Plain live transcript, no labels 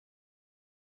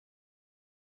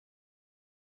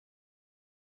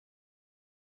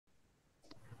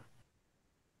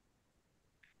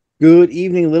Good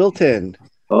evening, Littleton.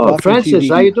 Oh, Welcome to Francis,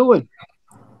 how you the doing?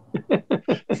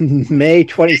 May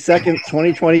 22nd,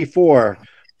 2024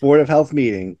 Board of Health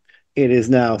meeting. It is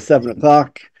now 7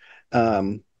 o'clock.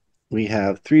 We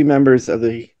have three members of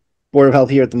the Board of Health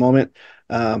here at the moment.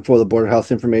 For the Board of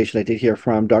Health information, I did hear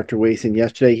from Dr. Wason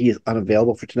yesterday. He is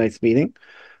unavailable for tonight's meeting,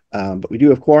 but we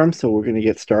do have quorum, so we're going to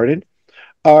get started.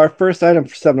 Our first item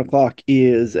for 7 o'clock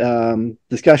is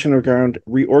discussion regarding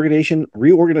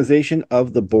reorganization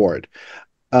of the board.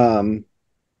 I'll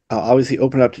obviously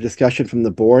open up to discussion from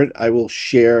the board. I will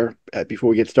share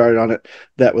before we get started on it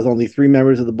that with only three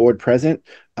members of the board present,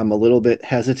 I'm a little bit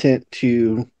hesitant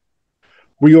to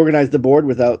reorganize the board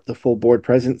without the full board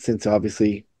present, since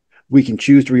obviously we can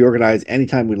choose to reorganize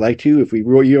anytime we'd like to. If we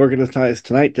reorganize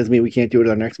tonight, doesn't mean we can't do it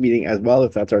at our next meeting as well,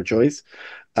 if that's our choice.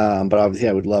 But obviously,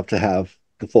 I would love to have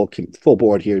the full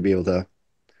board here to be able to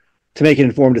make an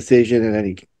informed decision,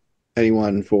 and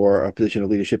anyone for a position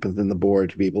of leadership within the board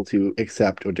to be able to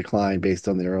accept or decline based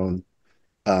on their own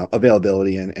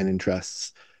availability and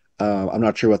interests. I'm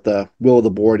not sure what the will of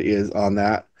the board is on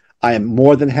that. I am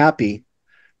more than happy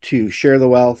to share the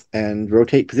wealth and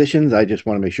rotate positions. I just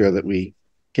want to make sure that we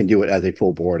can do it as a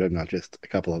full board and not just a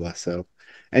couple of us. So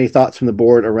any thoughts from the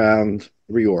board around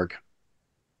reorg?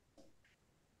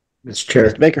 Mr. Chair.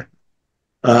 Mr. Baker.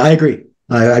 I agree.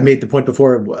 I made the point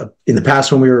before in the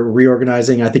past when we were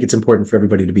reorganizing. I think it's important for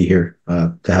everybody to be here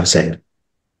to have a say.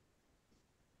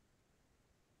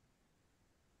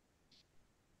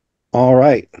 All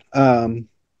right. Pleasure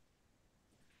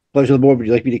of the board. Would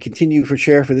you like me to continue for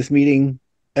chair for this meeting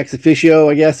ex officio,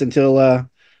 I guess, until a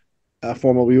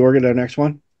formal reorg at our next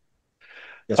one?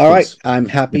 Yes, all please. right. I'm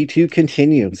happy to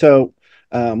continue. So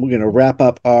we're going to wrap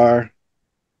up our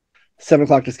 7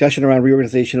 o'clock discussion around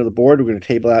reorganization of the board. We're going to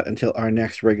table that until our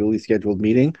next regularly scheduled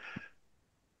meeting,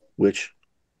 which,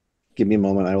 give me a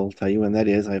moment, I will tell you when that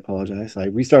is. I apologize. I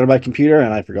restarted my computer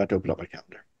and I forgot to open up my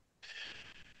calendar.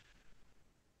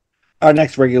 Our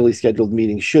next regularly scheduled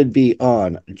meeting should be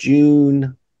on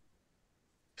June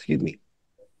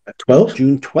 12th?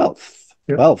 June 12th.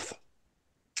 Yep. 12th.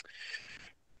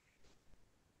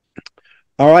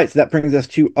 All right, so that brings us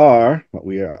to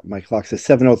my clock says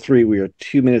 7:03. We are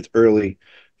 2 minutes early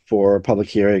for public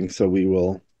hearing, so we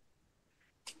will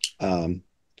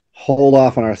hold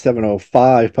off on our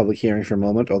 7:05 public hearing for a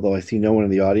moment, although I see no one in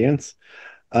the audience.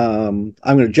 I'm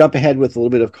going to jump ahead with a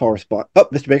little bit of correspondence. Oh,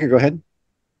 Mr. Baker, go ahead.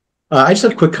 I just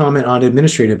have a quick comment on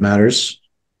administrative matters.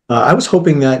 I was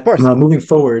hoping that moving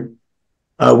forward,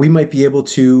 we might be able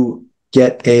to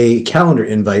get a calendar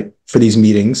invite for these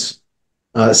meetings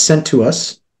sent to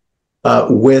us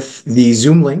with the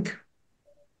Zoom link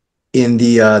in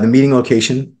the meeting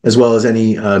location, as well as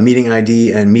any meeting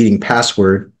ID and meeting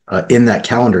password in that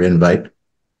calendar invite,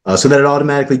 so that it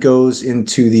automatically goes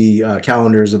into the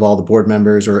calendars of all the board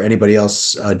members or anybody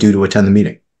else due to attend the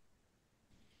meeting.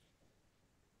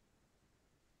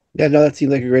 Yeah, no, that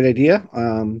seems like a great idea.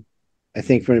 I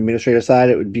think from an administrator side,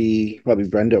 it would be probably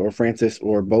Brenda or Francis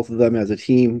or both of them as a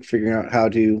team figuring out how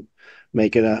to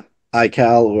make it a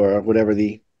iCal or whatever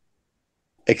the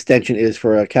extension is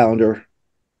for a calendar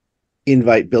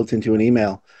invite built into an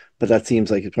email. But that seems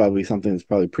like it's probably something that's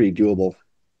probably pretty doable.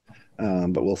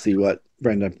 But we'll see what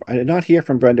Brenda. I did not hear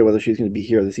from Brenda whether she's going to be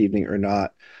here this evening or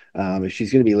not. If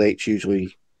she's going to be late, she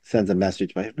usually sends a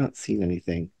message, but I have not seen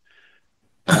anything.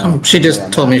 She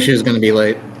just told me she was going to be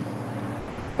late.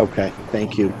 Okay,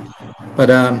 thank you. But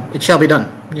it shall be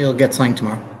done. You'll get something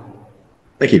tomorrow.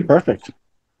 Thank you. Perfect.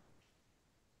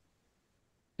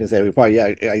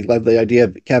 I love the idea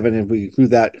of Kevin, if we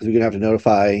include that, because we're going to have to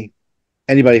notify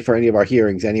anybody for any of our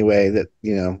hearings anyway that,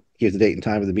 here's the date and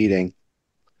time of the meeting.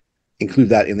 Include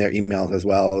that in their emails as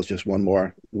well as just one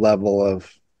more level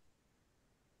of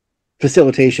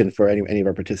facilitation for any of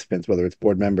our participants, whether it's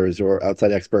board members or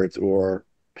outside experts or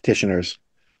petitioners,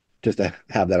 just to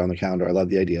have that on the calendar. I love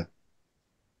the idea.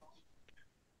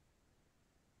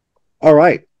 All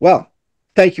right. Well,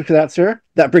 thank you for that, sir.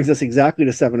 That brings us exactly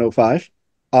to 7:05.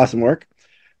 Awesome work.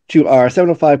 To our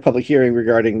 7:05 public hearing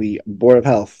regarding the Board of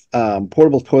Health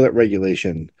portable toilet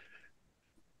regulation.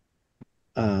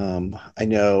 I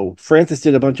know Francis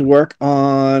did a bunch of work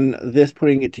on this,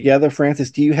 putting it together.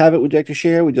 Francis, do you have it? Would you like to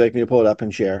share? Would you like me to pull it up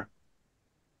and share?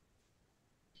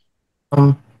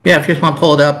 Yeah, if you just want to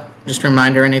pull it up, just a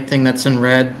reminder, anything that's in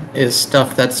red is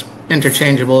stuff that's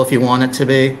interchangeable if you want it to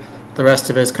be. The rest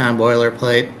of it is kind of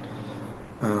boilerplate.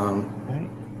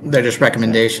 They're just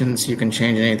recommendations. You can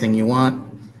change anything you want.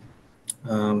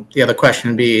 The other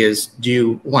question would be is, do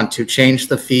you want to change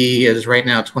the fee? It is right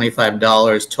now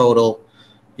 $25 total.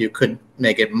 You could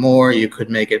make it more. You could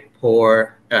make it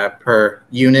per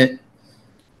unit,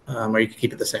 or you could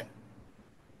keep it the same.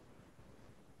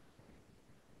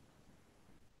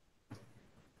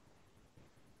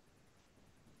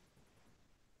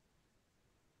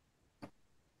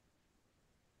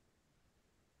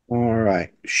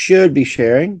 should be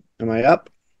sharing. Am I up?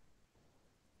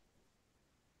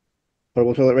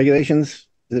 Portable toilet regulations.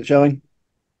 Is it showing?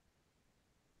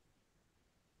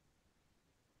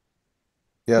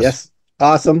 Yes.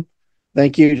 Awesome.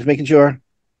 Thank you. Just making sure.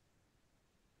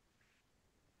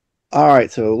 All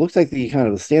right. So it looks like the kind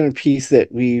of the standard piece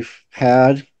that we've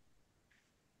had.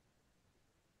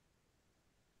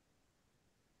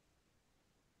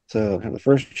 So the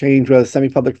first change was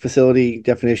semi-public facility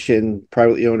definition,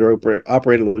 privately owned or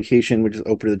operated location, which is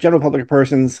open to the general public or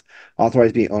persons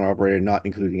authorized to be owner operated, not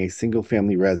including a single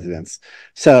family residence.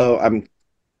 So I'm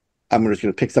just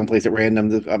going to pick someplace at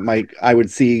random. I would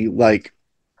see, like,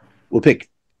 we'll pick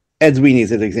Ed's Weenies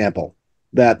as an example.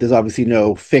 That there's obviously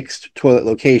no fixed toilet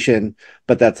location,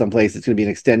 but that's someplace that's going to be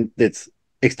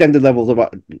extended levels of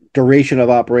duration of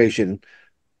operation.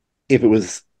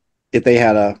 If they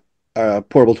had a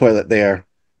portable toilet there,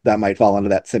 that might fall under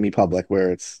that semi-public,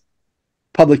 where it's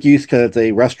public use because it's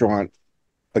a restaurant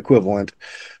equivalent,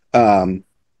 but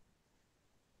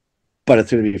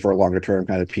it's going to be for a longer term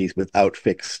kind of piece without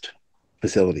fixed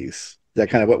facilities. Is that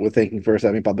kind of what we're thinking for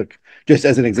semi-public? Just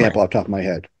as an example, off the top of my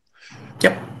head.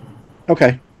 Yep.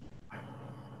 Okay.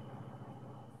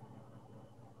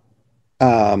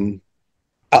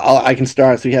 I can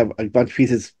start. So we have a bunch of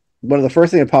pieces. One of the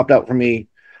first things that popped out for me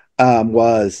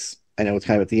was, I know it's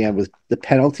kind of at the end, was the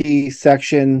penalty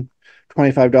section.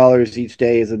 $25 each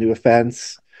day is a new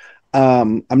offense.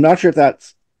 I'm not sure if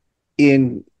that's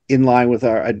in line with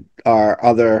our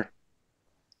other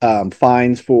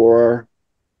fines for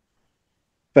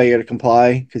failure to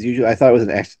comply, because usually I thought it was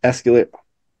an escalate.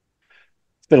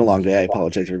 It's been a long day. I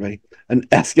apologize, everybody. An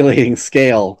escalating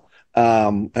scale.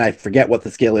 And I forget what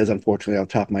the scale is, unfortunately, off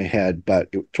the top of my head,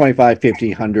 but 25, 50,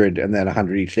 100, and then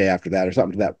 100 each day after that, or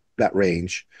something to that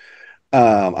range.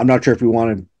 I'm not sure if we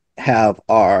want to have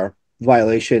our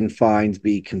violation fines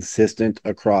be consistent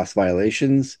across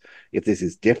violations. If this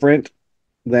is different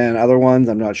than other ones,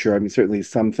 I'm not sure. I mean, certainly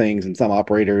some things and some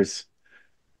operators,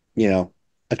 a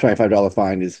 $25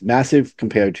 fine is massive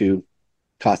compared to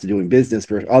cost of doing business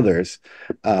for others.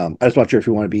 I'm just not sure if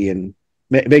we want to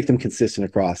make them consistent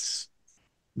across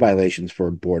violations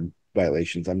for board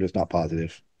violations. I'm just not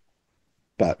positive.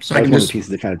 But so that was one of the pieces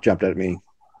that kind of jumped out at me.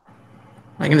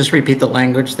 I can just repeat the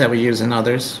language that we use in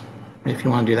others, if you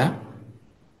want to do that.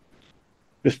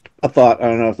 Just a thought. I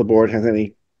don't know if the board has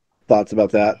any thoughts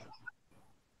about that.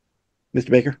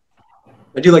 Mr. Baker?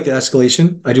 I do like the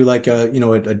escalation. I do like,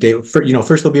 a day.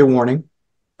 First there'll be a warning,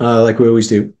 like we always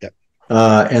do. Yep.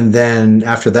 And then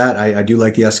after that, I do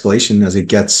like the escalation as it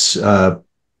gets, more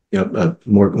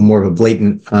of a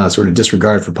blatant sort of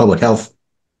disregard for public health.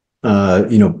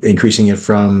 Increasing it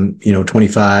from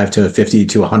 25 to 50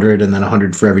 to 100, and then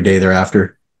 100 for every day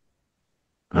thereafter.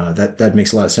 That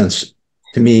makes a lot of sense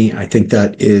to me. I think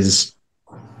that is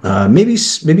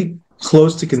maybe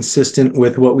close to consistent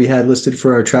with what we had listed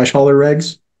for our trash hauler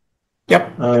regs.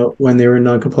 Yep. When they were in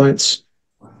non-compliance.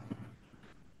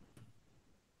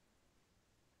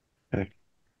 Okay.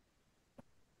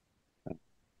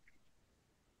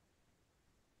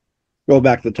 Go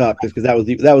back to the top, just because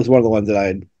that was one of the ones that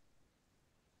I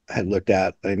had looked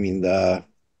at. I mean, the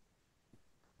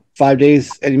 5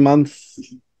 days any month,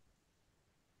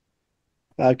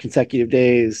 5 consecutive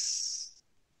days,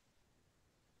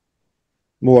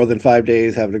 more than 5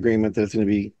 days, have an agreement that it's going to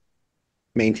be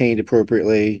maintained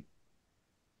appropriately.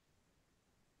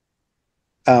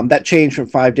 That change from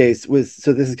 5 days this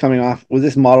is coming off. Was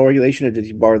this model regulation, or did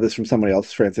you borrow this from somebody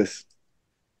else, Francis?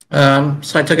 So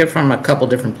I took it from a couple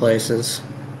different places.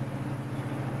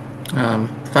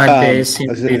 5 days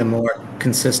seems to be the more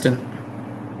consistent.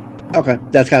 Okay,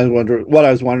 that's kind of what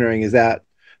I was wondering. Is that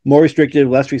more restrictive,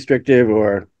 less restrictive,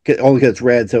 or only because it's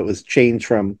red, so it was changed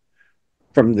from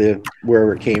the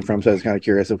wherever it came from? So I was kind of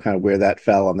curious of kind of where that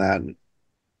fell on that.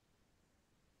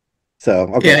 So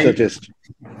okay, yeah, so just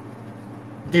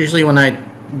usually when I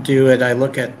do it, I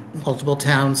look at multiple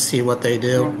towns, see what they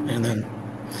do, and then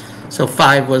so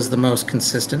 5 was the most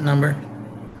consistent number.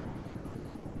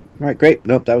 All right, great.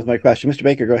 Nope, that was my question. Mr.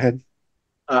 Baker, go ahead.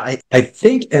 I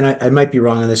think, and I might be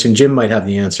wrong on this, and Jim might have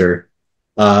the answer,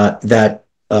 that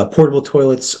portable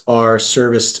toilets are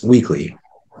serviced weekly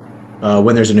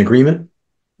when there's an agreement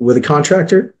with a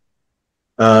contractor.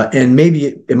 And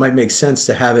maybe it might make sense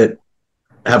to have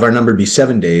our number be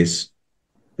 7 days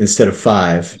instead of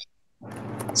 5,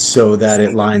 so that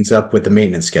it lines up with the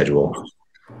maintenance schedule.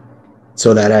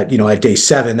 So that at day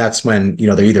 7, that's when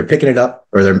they're either picking it up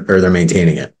or they're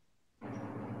maintaining it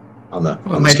on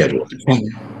the schedule.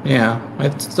 Yeah,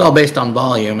 it's all based on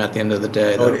volume at the end of the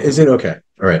day. Oh, is it? Okay.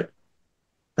 All right.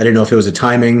 I didn't know if it was a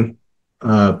timing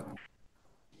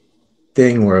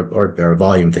thing or a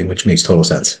volume thing, which makes total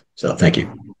sense. So thank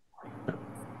you.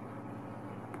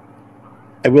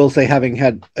 I will say, having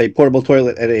had a portable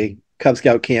toilet at a Cub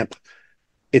Scout camp,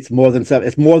 it's more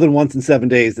than once in 7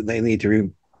 days that they need to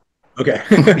be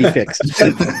fixed.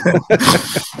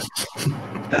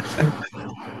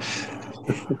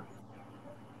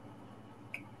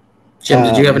 Jim,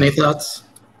 did you have any thoughts?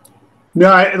 No,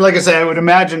 like I say, I would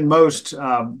imagine most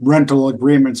rental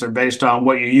agreements are based on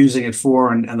what you're using it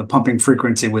for, and the pumping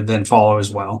frequency would then follow as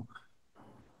well.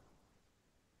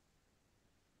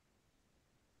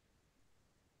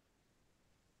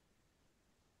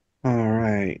 All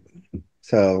right.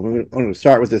 So I'm going to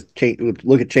start with this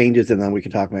look at changes, and then we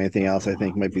can talk about anything else I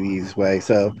think might be the easiest way.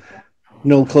 So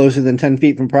no closer than 10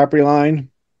 feet from property line,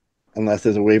 unless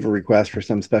there's a waiver request for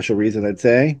some special reason, I'd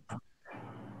say.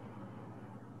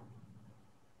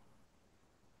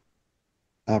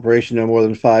 Operation no more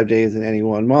than 5 days in any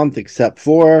 1 month, except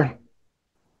for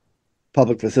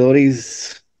public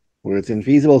facilities where it's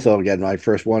infeasible. So again, my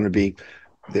first one would be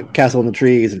the Castle in the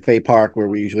Trees and Fay Park, where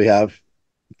we usually have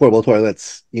portable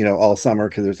toilets, all summer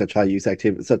because there's such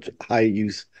high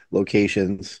use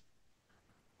locations.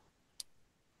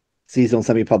 Seasonal,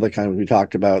 semi-public, kind of we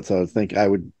talked about. So I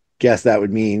would guess that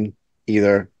would mean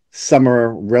either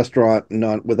summer restaurant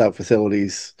without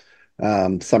facilities,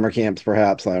 summer camps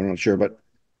perhaps. I'm not sure, but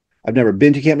I've never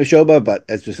been to Camp Neshoba, but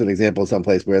it's just an example of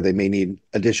someplace where they may need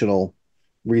additional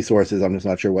resources. I'm just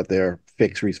not sure what their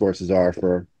fixed resources are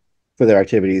for their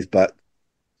activities, but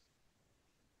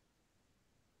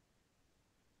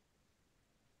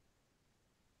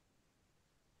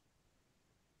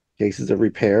cases of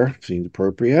repair seems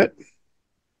appropriate.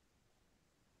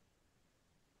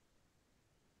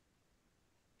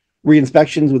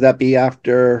 Re-inspections, would that be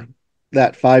after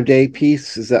that 5-day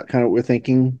piece? Is that kind of what we're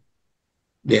thinking?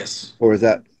 Yes. Or is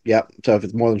that, yeah, so if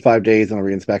it's more than 5 days on a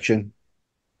re-inspection?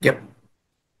 Yep.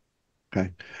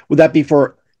 Okay. Would that be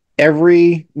for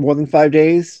every more than 5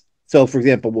 days? So for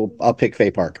example, I'll pick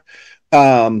Fay Park,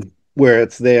 where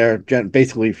it's there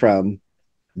basically from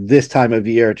this time of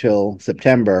year till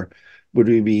September. Would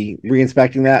we be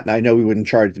re-inspecting that? And I know we wouldn't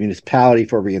charge the municipality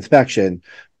for re-inspection,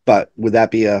 but would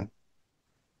that be an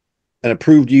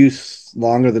approved use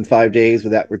longer than 5 days?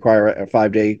 Would that require a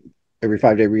every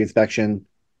 5-day re-inspection?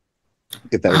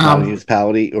 If that was not a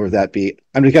municipality, or would that be?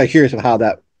 I'm just kind of curious of how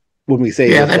that, when we say,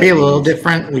 yeah, that'd be a little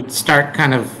different. We'd start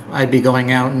I'd be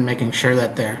going out and making sure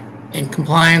that they're in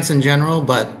compliance in general,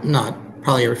 but not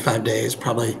probably every 5 days,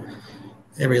 probably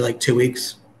every 2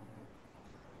 weeks.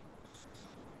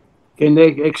 Can they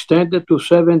extend it to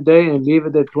 7 days and leave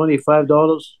it at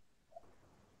 $25?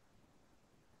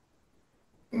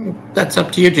 That's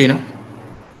up to you, Gino.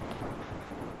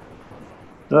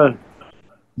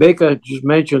 Baker just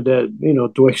mentioned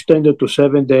that, to extend it to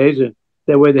 7 days, and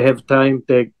that way they have time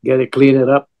to get it, clean it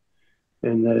up,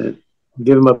 and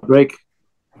give them a break.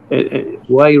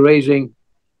 Why raising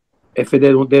if they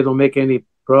don't make any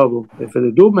problem? If they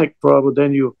do make problem,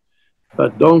 then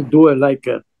but don't do it like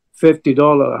a $50,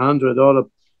 $100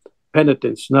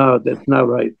 penitence. No, that's not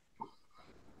right.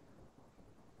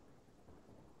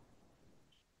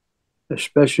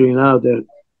 Especially now that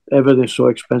everything's so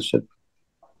expensive.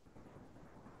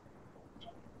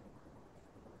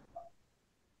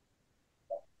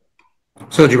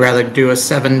 So would you rather do a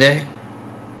 7-day?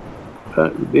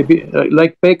 Maybe,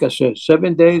 like Baker said,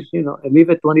 7 days, and leave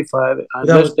it 25.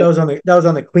 That was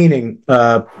on the cleaning,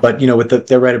 but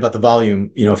they're right about the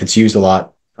volume. If it's used a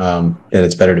lot, then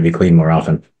it's better to be cleaned more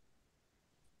often.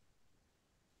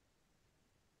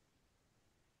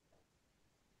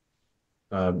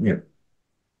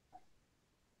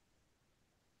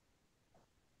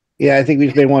 Yeah, I think we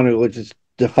just may want to just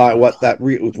define what that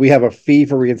we have a fee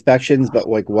for re-inspections, but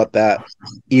what that,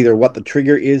 either what the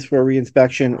trigger is for a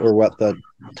re-inspection or what the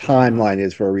timeline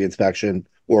is for a re-inspection,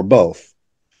 or both.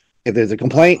 If there's a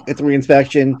complaint, it's a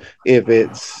re-inspection. If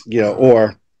it's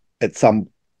or at some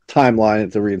timeline,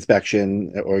 it's a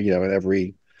re-inspection, or in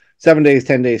every 7 days,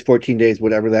 10 days, 14 days,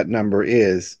 whatever that number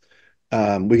is. We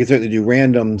can certainly do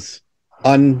randoms,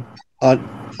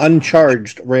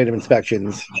 uncharged random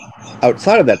inspections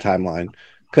outside of that timeline,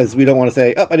 because we don't want to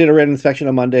say, I did a random inspection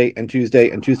on Monday and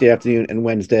Tuesday afternoon and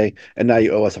Wednesday, and now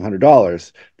you owe us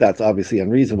 $100. That's obviously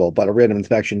unreasonable. But a random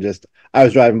inspection, I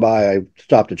was driving by, I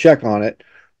stopped to check on it,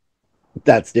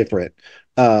 that's different.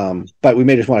 But we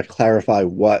may just want to clarify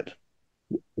what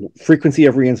frequency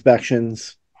of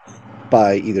re-inspections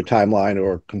by either timeline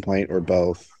or complaint or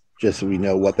both, just so we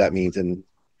know what that means. And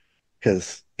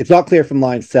because it's not clear from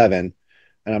line 7,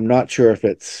 and I'm not sure if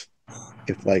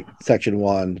like section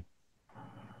 1.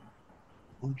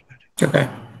 Okay.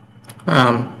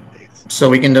 So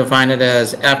we can define it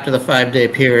as after the 5-day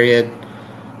period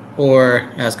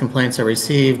or as complaints are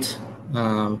received,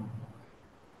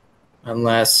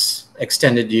 unless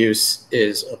extended use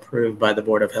is approved by the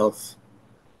Board of Health.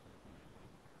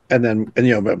 And then,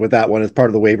 but with that one, as part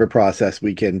of the waiver process,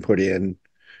 we can put in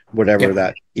whatever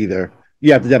that either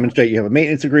you have to demonstrate you have a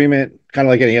maintenance agreement, kind of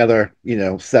like any other,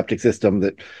 septic system,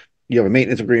 that you have a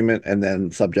maintenance agreement, and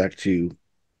then subject to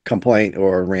complaint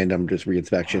or random just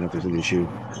reinspection if there's an issue,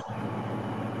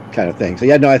 kind of thing. So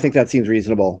yeah, no, I think that seems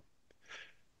reasonable.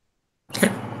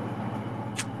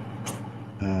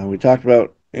 We talked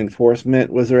about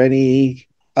enforcement. Was there any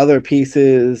other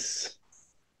pieces?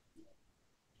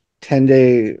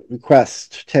 10-day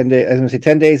request. 10-day. I was going to say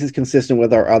 10 days is consistent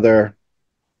with our other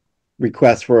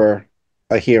request for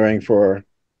a hearing for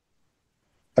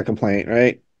a complaint,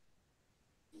 right?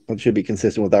 It should be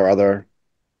consistent with our other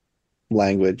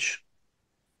language.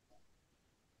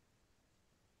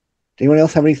 Anyone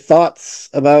else have any thoughts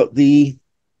about the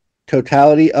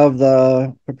totality of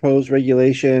the proposed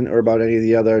regulation or about any of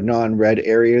the other non-red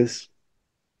areas?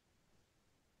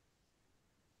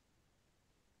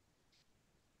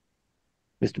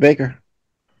 Mr. Baker.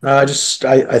 I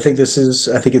think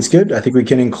I think it's good. I think we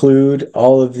can include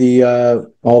all of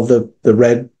the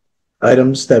red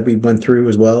items that we went through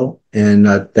as well. And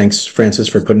thanks, Francis,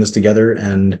 for putting this together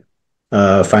and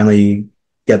finally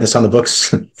get this on the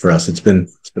books for us. It's been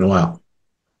a while.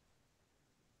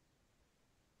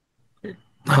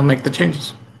 I'll make the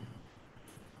changes.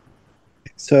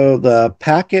 So the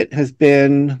packet has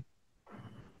been,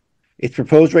 it's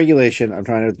proposed regulation. I'm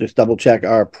trying to just double check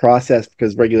our process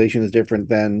because regulation is different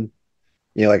than,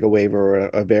 like a waiver or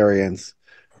a variance.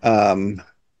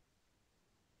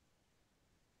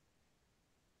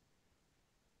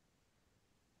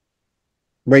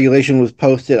 Regulation was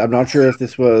posted. I'm not sure if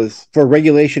this was for a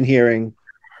regulation hearing.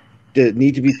 Did it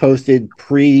need to be posted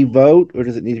pre-vote, or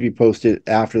does it need to be posted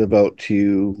after the vote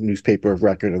to newspaper of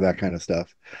record or that kind of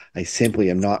stuff? I simply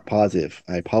am not positive.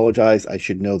 I apologize. I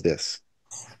should know this.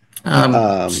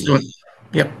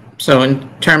 Yep. So in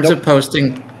terms of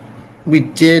posting, we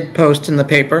did post in the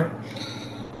paper,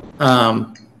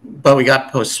 but we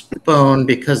got postponed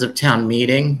because of town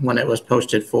meeting when it was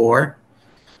posted for.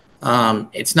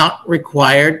 It's not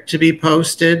required to be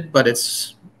posted, but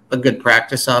it's a good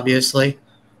practice, obviously.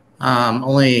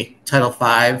 Only Title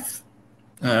V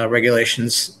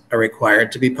regulations are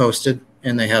required to be posted,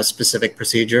 and they have specific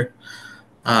procedure.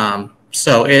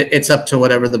 So it's up to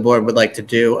whatever the board would like to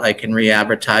do. I can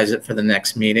re-advertise it for the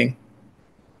next meeting,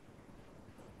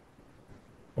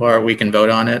 or we can vote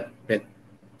on it.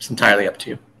 It's entirely up to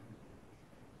you.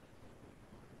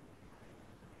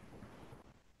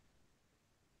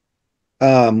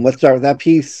 Let's start with that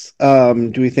piece.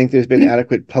 Do we think there's been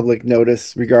adequate public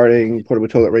notice regarding portable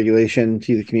toilet regulation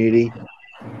to the community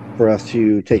for us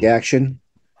to take action?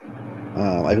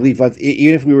 I believe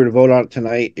even if we were to vote on it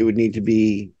tonight, it would need to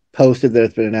be posted that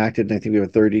it's been enacted, and I think we have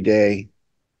a 30-day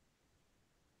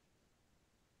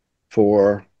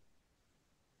for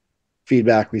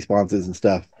feedback, responses, and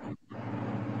stuff.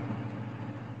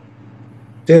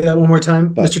 Say that one more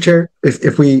time, Mr. Chair.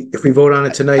 If we vote on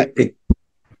it tonight,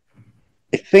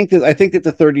 I think that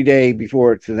the 30-day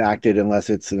before it's enacted, unless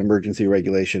it's an emergency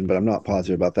regulation, but I'm not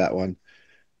positive about that one.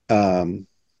 I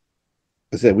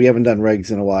said we haven't done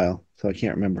regs in a while, so I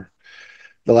can't remember.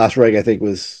 The last reg I think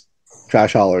was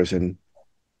trash haulers, and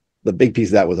the big piece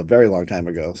of that was a very long time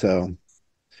ago. So,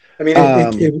 I mean,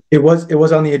 it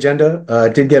was on the agenda.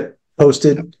 It did get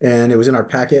posted, and it was in our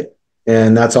packet,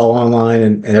 and that's all online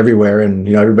and everywhere. And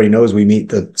everybody knows we meet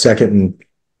the second and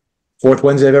fourth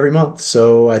Wednesday of every month.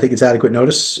 So I think it's adequate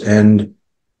notice, and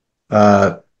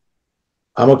I'm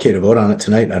okay to vote on it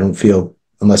tonight. I don't feel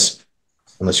unless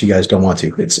you guys don't want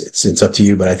to. It's up to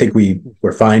you, but I think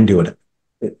we're fine doing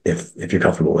it if you're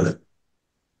comfortable with it.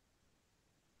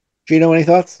 Gino, any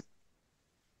thoughts?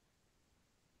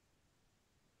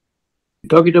 You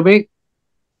talking to me?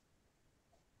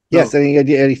 Yes. No.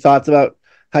 Any thoughts about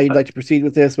how you'd like to proceed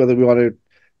with this? Whether we want to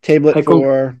table it I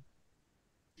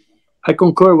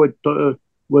concur with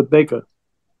Baker.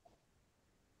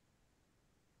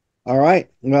 All right.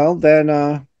 Well,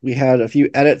 then we had a few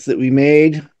edits that we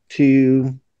made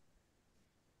to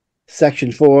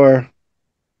Section 4,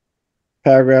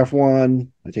 Paragraph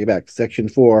 1. I take it back. Section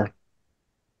 4,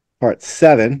 Part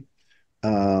 7,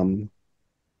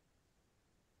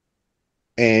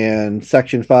 and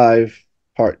Section 5,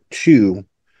 Part 2.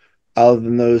 Other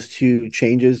than those two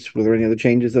changes, were there any other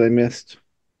changes that I missed?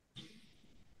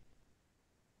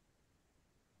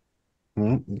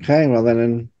 Well, okay. Well,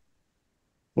 then,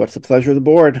 what's the pleasure of the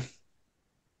board?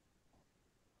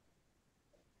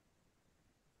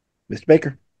 Mr.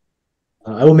 Baker.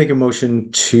 I will make a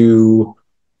motion to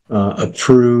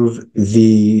approve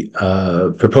the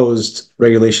proposed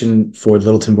regulation for the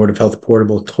Littleton Board of Health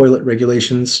portable toilet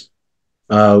regulations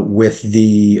with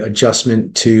the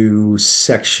adjustment to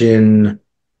section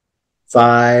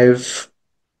 5,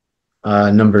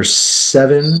 number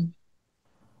 7,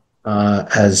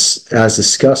 as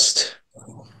discussed,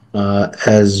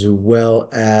 as well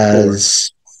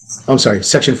as, I'm sorry,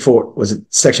 section 4. Was it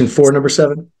section 4, number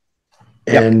 7?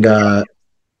 And Yep.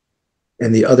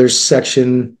 And the other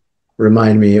section,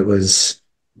 remind me, it was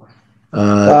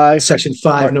section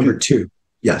 5, number 2.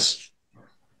 Yes.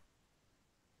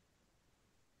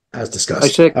 As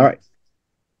discussed. I All right.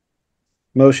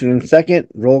 Motion and second.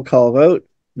 Roll call vote.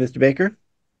 Mr. Baker.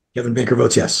 Kevin Baker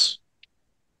votes yes.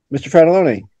 Mr.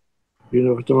 Fratelloni.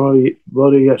 Gino Fratelloni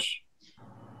voted yes.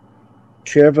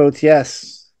 Chair votes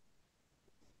yes.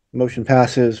 Motion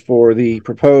passes for the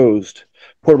proposed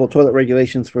portable toilet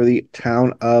regulations for the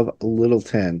town of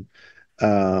Littleton.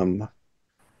 So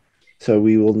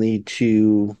we will need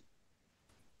to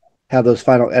have those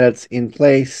final edits in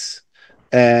place,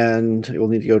 and we'll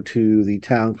need to go to the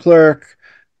town clerk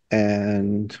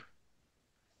and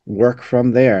work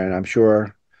from there. And I'm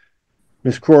sure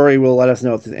Ms. Crory will let us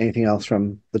know if there's anything else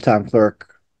from the town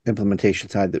clerk implementation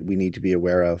side that we need to be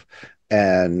aware of.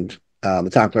 And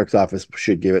the town clerk's office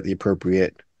should give it the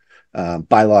appropriate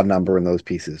bylaw number and those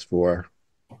pieces for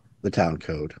the town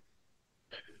code.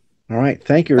 All right.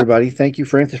 Thank you, everybody. Thank you,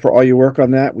 Francis, for all your work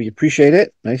on that. We appreciate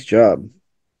it. Nice job.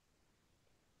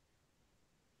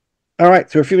 All right.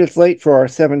 So we're a few minutes late for our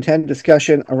 7:10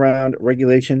 discussion around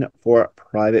regulation for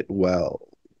private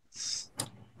wells.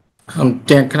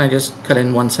 Dan, can I just cut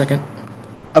in 1 second?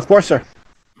 Of course, sir.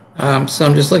 So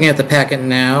I'm just looking at the packet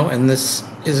now, and this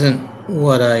isn't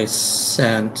what I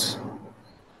sent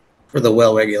for the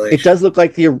well regulation. It does look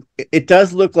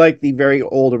like the very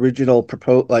old original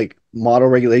proposed model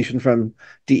regulation from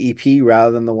DEP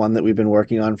rather than the one that we've been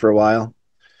working on for a while.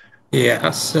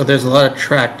 Yeah, so there's a lot of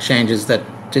track changes that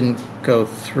didn't go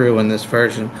through in this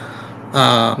version.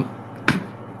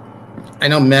 I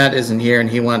know Matt isn't here and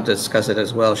he wanted to discuss it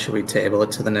as well. Should we table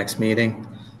it to the next meeting?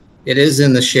 It is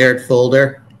in the shared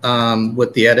folder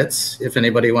with the edits if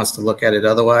anybody wants to look at it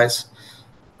otherwise.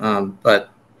 But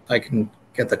I can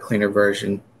get the cleaner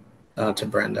version to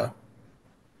Brenda.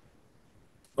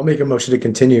 I'll make a motion to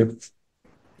continue.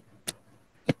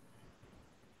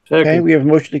 Second. Okay, we have a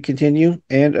motion to continue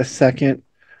and a second.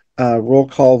 Roll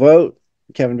call vote.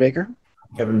 Kevin Baker.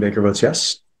 Kevin Baker votes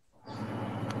yes.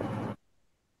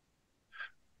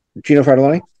 Gino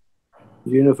Fratelloni.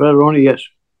 Gino Fratelloni, yes.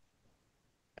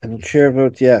 And the chair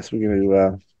votes yes. We're going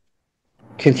to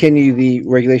continue the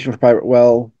regulation for private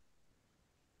well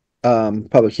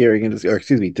public hearing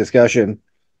and discussion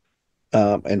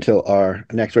until our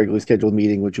next regularly scheduled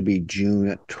meeting, which will be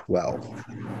June 12th.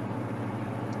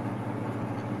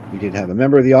 We did have a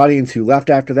member of the audience who left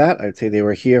after that. I'd say they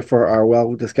were here for our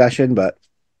well discussion, but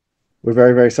we're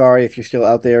very, very sorry if you're still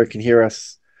out there and can hear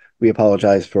us. We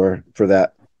apologize for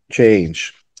that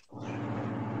change. All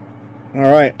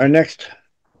right, our next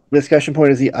discussion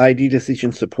point is the ID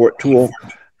decision support tool.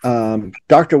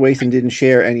 Dr. Wason didn't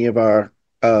share any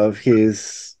of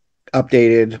his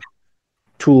updated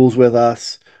tools with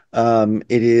us.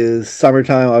 It is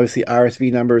summertime. Obviously,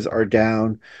 RSV numbers are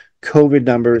down. COVID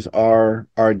numbers are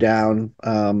down.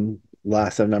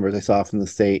 Last set of numbers I saw from the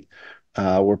state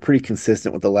were pretty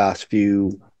consistent with the last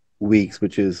few weeks,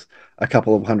 which is a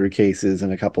couple of hundred cases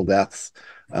and a couple deaths.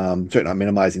 Certainly not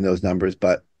minimizing those numbers,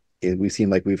 but we seem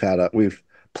like we've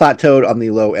plateaued on the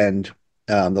low end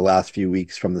the last few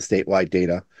weeks from the statewide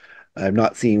data. I've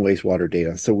not seen wastewater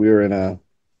data, so we're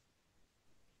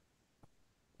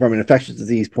from an infectious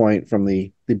disease point, from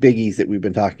the biggies that we've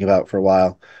been talking about for a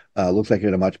while. Looks like we're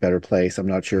in a much better place. I'm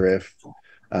not sure if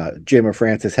Jim or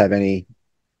Francis have any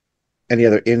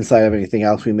other insight of anything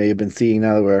else we may have been seeing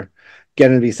now that we're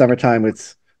getting to be summertime.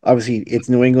 It's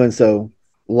New England, so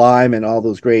Lyme and all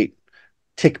those great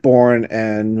tick-borne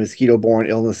and mosquito-borne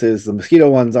illnesses. The mosquito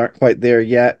ones aren't quite there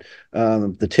yet.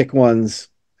 The tick ones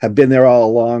have been there all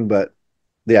along, but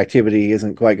the activity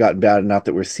isn't quite gotten bad enough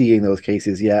that we're seeing those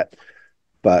cases yet.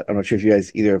 But I'm not sure if you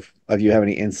guys, either of you, have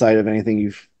any insight of anything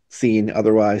you've seen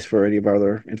otherwise for any of our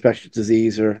other infectious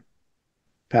disease or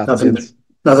pathogens.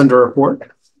 Nothing to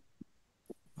report.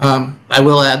 I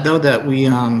will add, though, that we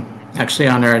actually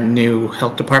on our new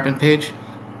health department page,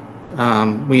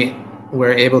 we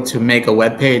were able to make a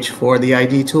web page for the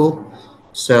ID tool.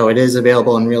 So it is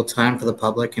available in real time for the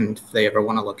public, and if they ever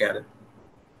want to look at it.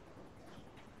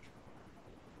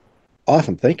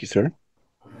 Awesome. Thank you, sir.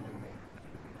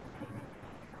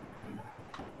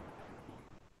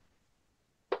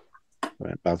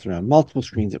 bouncing around multiple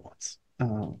screens at once.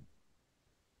 All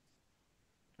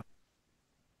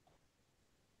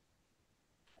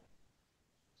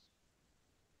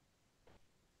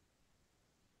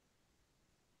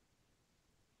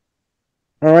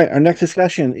right, our next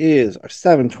discussion is our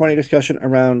 720 discussion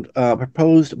around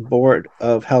proposed Board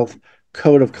of Health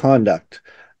Code of Conduct.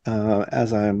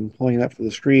 As I'm pulling it up for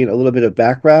the screen, a little bit of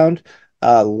background.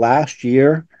 Last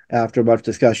year, after much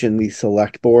discussion, the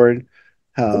Select Board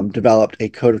developed a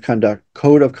code of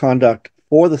conduct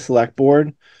for the Select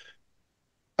Board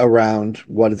around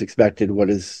what is expected,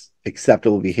 what is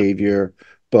acceptable behavior,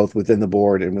 both within the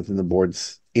board and within the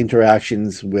board's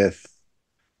interactions with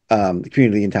the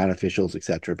community and town officials,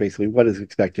 etc. Basically, what is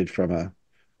expected from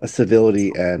a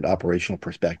civility and operational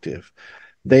perspective.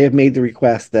 They have made the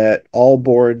request that all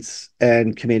boards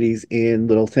and committees in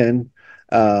Littleton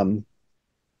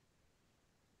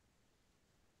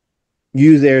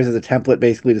use theirs as a template,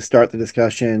 basically, to start the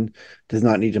discussion. Does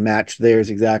not need to match theirs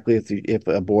exactly if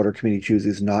a board or committee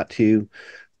chooses not to,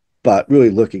 but really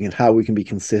looking at how we can be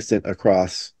consistent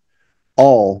across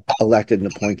all elected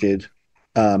and appointed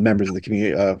members of the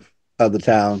community of the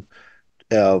town,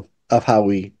 of how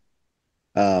we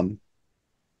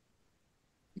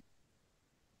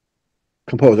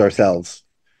compose ourselves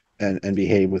and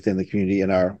behave within the community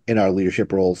in our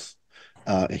leadership roles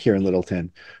here in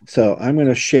Littleton. So I'm going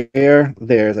to share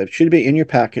theirs. It should be in your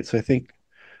packet. So I think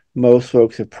most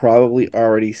folks have probably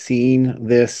already seen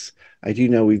this. I do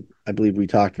know I believe we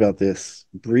talked about this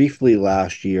briefly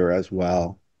last year as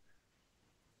well.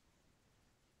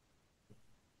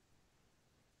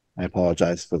 I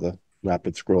apologize for the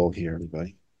rapid scroll here,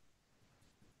 everybody.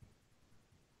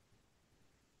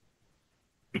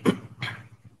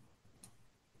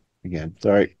 Again,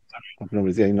 sorry. Hope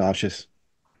nobody's getting nauseous.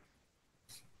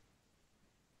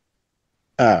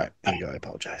 All right, there you go. I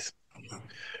apologize.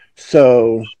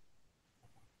 So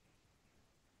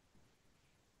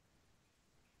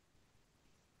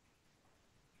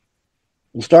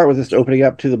we'll start with just opening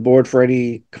up to the board for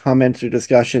any comments or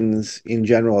discussions in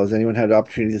general. Has anyone had the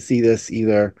opportunity to see this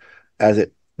either as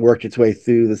it worked its way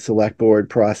through the select board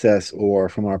process or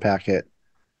from our packet?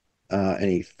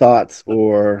 Any thoughts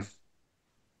or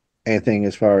anything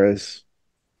as far as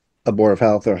a board of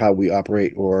health or how we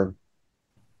operate or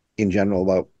in general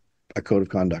about a code of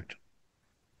conduct?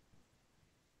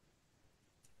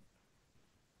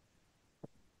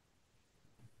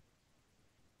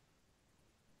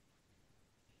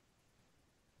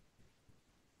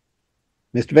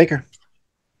 Mr. Baker.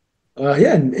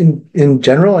 Yeah, in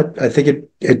general, I think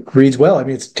it reads well. I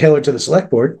mean, it's tailored to the select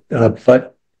board,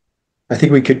 but I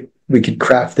think we could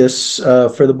craft this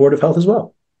for the Board of Health as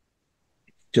well.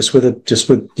 Just with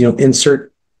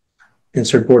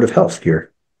insert Board of Health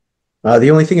here.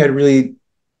 The only thing I'd really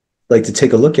like to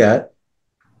take a look at,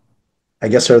 I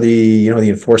guess, are the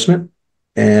enforcement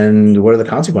and what are the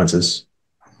consequences.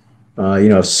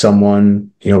 If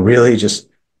someone really just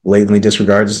blatantly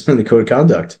disregards the code of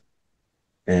conduct.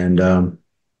 And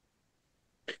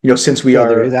since we are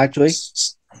there is actually,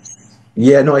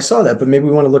 yeah, no, I saw that, but maybe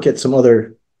we want to look at some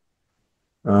other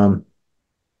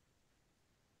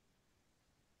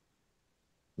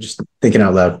just thinking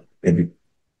out loud. Maybe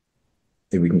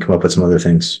we can come up with some other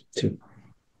things too.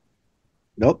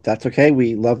 Nope, that's okay.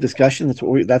 We love discussion.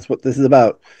 That's what this is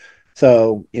about.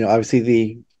 So, obviously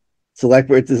the select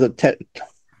board is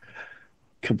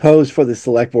composed for the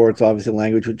select board, so obviously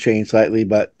language would change slightly,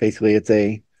 but basically it's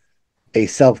a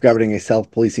self-governing, a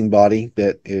self-policing body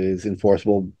that is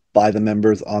enforceable by the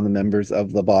members on the members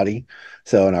of the body.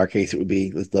 So in our case, it would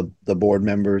be the board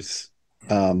members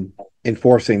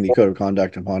enforcing the code of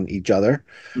conduct upon each other.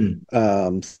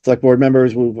 Select board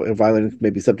members will violate,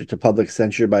 may be subject to public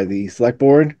censure by the select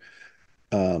board,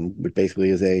 which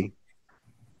basically is a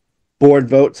board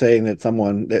vote saying that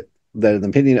that an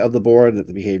opinion of the board that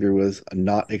the behavior was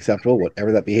not acceptable,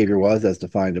 whatever that behavior was as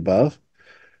defined above.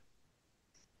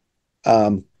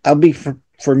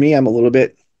 For me, I'm a little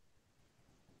bit,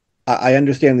 I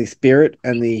understand the spirit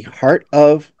and the heart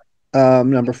of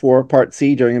number 4, part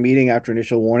C. During a meeting, after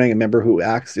initial warning, a member who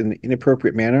acts in an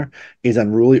inappropriate manner is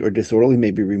unruly or disorderly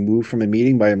may be removed from a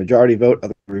meeting by a majority vote of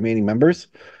the remaining members.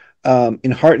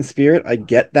 In heart and spirit, I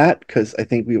get that, because I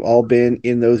think we've all been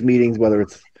in those meetings, whether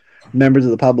it's members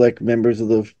of the public, members of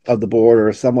the board,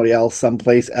 or somebody else,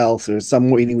 someplace else, or some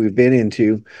meeting we've been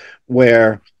into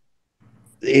where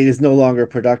it is no longer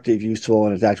productive, useful,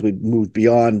 and it's actually moved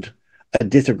beyond a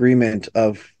disagreement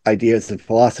of ideas and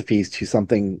philosophies to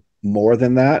something more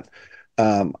than that.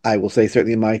 I will say,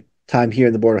 certainly in my time here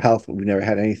in the Board of Health, we've never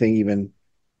had anything even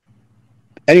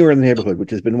anywhere in the neighborhood,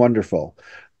 which has been wonderful.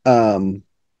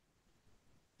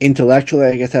 intellectually,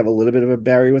 I guess I have a little bit of a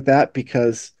barrier with that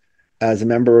because as a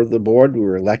member of the board, we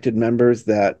were elected members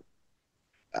that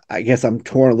I guess I'm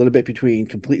torn a little bit between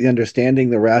completely understanding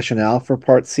the rationale for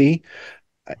Part C.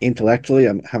 Intellectually,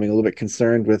 I'm having a little bit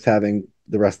concerned with having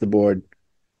the rest of the board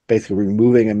basically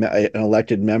removing an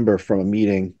elected member from a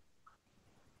meeting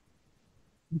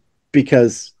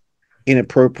because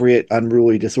inappropriate,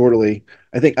 unruly, disorderly.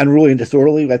 I think unruly and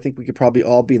disorderly, I think we could probably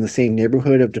all be in the same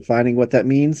neighborhood of defining what that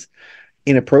means.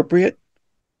 Inappropriate,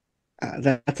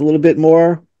 that's a little bit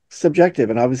more subjective.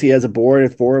 And obviously, as a board,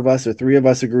 if four of us or three of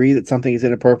us agree that something is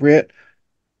inappropriate,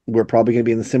 we're probably going to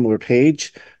be on the similar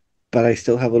page. But I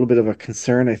still have a little bit of a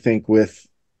concern, I think, with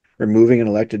removing an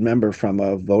elected member from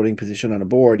a voting position on a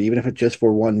board, even if it's just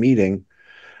for one meeting.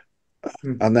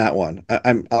 On that one,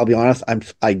 I'll be honest,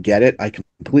 I get it. I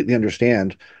completely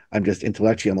understand. I'm just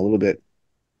intellectually, I'm a little bit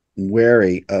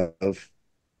wary of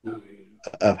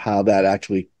how that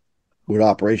actually would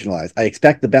operationalize. I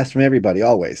expect the best from everybody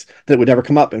always. That it would never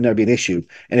come up, it would never be an issue.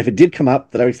 And if it did come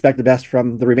up, that I would expect the best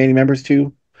from the remaining members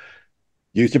to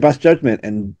use their best judgment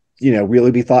and really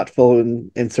be thoughtful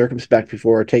and circumspect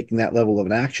before taking that level of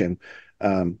an action.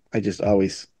 I just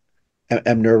always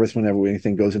am nervous whenever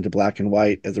anything goes into black and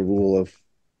white as a rule of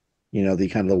the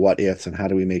kind of the what ifs and how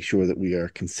do we make sure that we are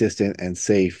consistent and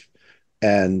safe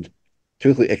and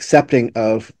truthfully accepting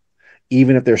of,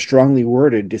 even if they're strongly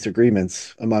worded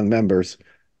disagreements among members,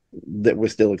 that we're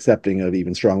still accepting of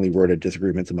even strongly worded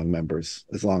disagreements among members,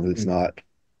 as long as it's not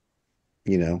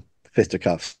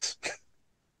fisticuffs.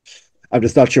 I'm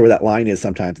just not sure where that line is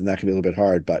sometimes, and that can be a little bit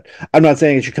hard. But I'm not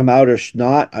saying it should come out or should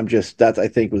not. I'm just, that's, I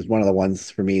think, was one of the ones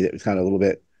for me that was kind of a little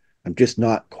bit, I'm just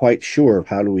not quite sure of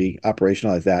how do we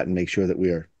operationalize that and make sure that we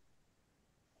are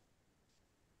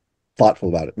thoughtful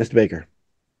about it. Mr. Baker.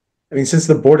 I mean, since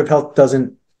the Board of Health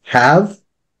doesn't have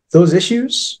those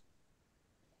issues,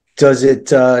 does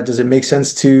it make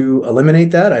sense to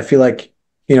eliminate that? I feel like,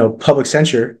 public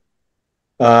censure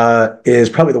is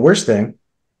probably the worst thing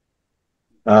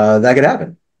that could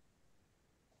happen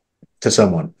to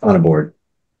someone on a board.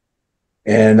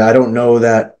 And I don't know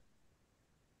that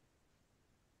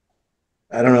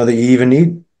you even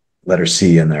need letter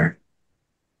C in there.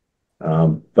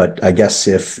 But I guess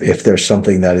if there's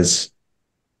something that is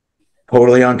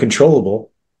totally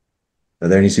uncontrollable,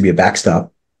 there needs to be a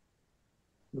backstop.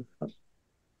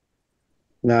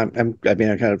 No,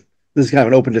 this is kind of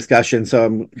an open discussion, so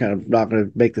I'm kind of not going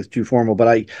to make this too formal, but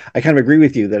I kind of agree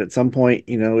with you that at some point,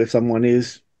 if someone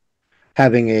is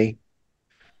having a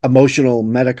emotional,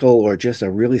 medical, or just a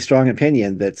really strong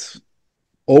opinion that's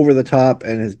over the top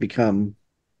and has become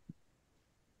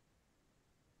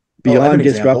beyond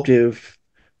disruptive,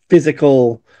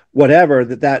 physical, whatever,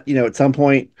 that at some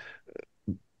point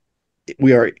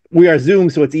we are Zoom,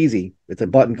 so it's easy. It's a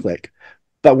button click.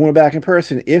 But when we're back in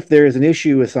person, if there is an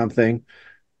issue with something,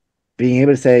 being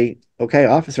able to say, okay,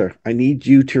 officer, I need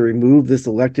you to remove this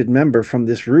elected member from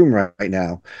this room right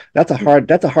now. That's a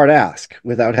hard ask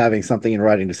without having something in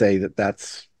writing to say that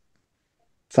that's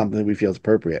something that we feel is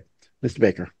appropriate. Mr.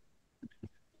 Baker.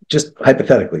 Just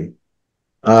hypothetically,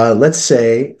 let's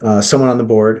say someone on the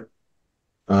board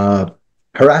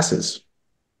harasses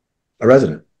a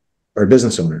resident or a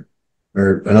business owner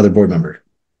or another board member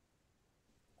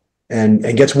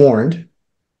and gets warned,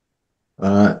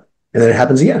 and then it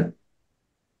happens again.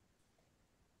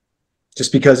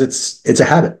 Just because it's a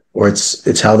habit, or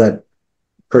it's how that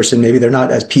person, maybe they're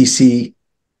not as PC,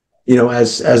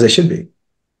 as they should be.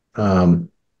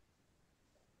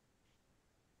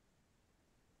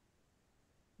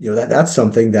 That's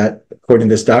something that, according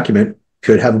to this document,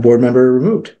 could have a board member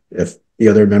removed if the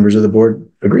other members of the board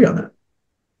agree on that.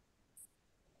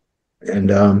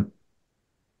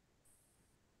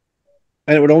 And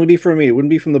it would only be for me. It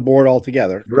wouldn't be from the board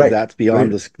altogether. Right. That's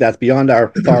beyond this. That's beyond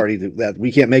our authority. That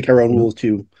we can't make our own rules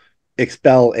to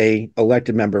expel a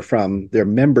elected member from their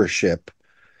membership.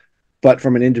 But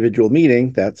from an individual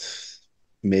meeting, that's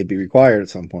may be required at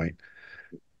some point.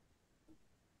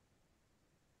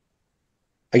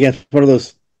 Again, one of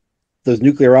those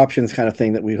nuclear options kind of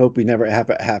thing that we hope we never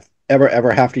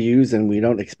ever have to use, and we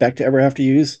don't expect to ever have to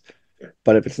use.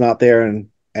 But if it's not there and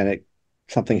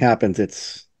something happens,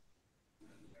 it's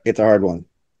a hard one.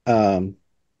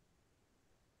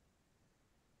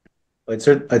 I'd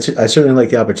certainly like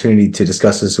the opportunity to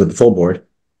discuss this with the full board.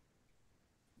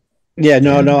 Yeah,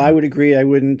 no, I would agree. I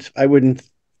wouldn't,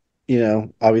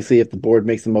 obviously if the board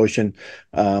makes a motion,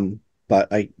 but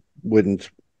I wouldn't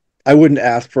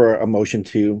ask for a motion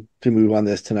to move on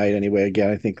this tonight anyway. Again,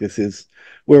 I think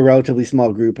we're a relatively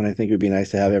small group, and I think it would be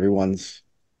nice to have everyone's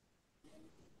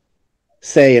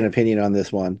say and opinion on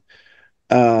this one.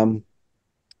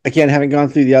 again, having gone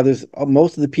through the others,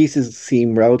 most of the pieces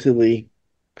seem relatively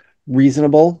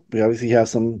reasonable. We obviously have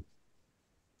some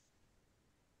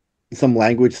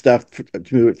language stuff to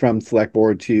move it from select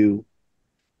board to,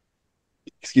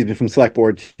 excuse me, from select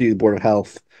board to the Board of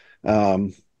Health.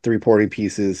 The reporting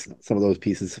pieces, some of those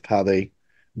pieces of how they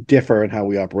differ and how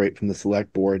we operate from the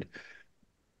select board.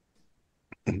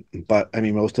 But I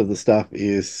mean, most of the stuff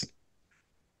is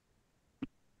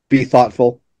be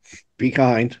thoughtful, be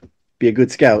kind, be a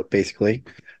good scout, basically,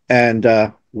 and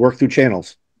work through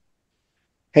channels.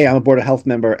 Hey, I'm a Board of Health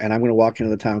member, and I'm going to walk into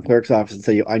the town clerk's office and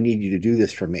say, I need you to do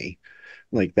this for me.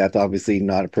 Like, that's obviously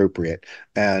not appropriate.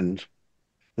 And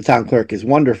the town clerk is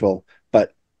wonderful,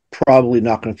 but probably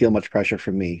not going to feel much pressure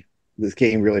from me. This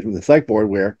came really from the select board,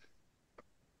 where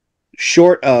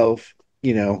short of,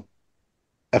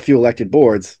 a few elected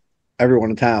boards,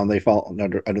 everyone in town, they fall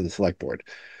under the select board.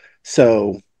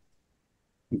 So,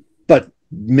 but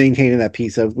maintaining that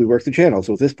piece of we work the channel.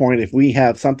 So at this point, if we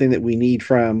have something that we need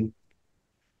from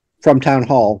town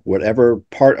hall, whatever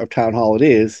part of town hall it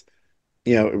is,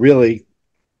 really,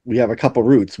 we have a couple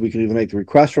routes. We can either make the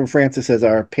request from Francis as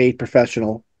our paid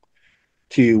professional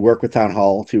to work with town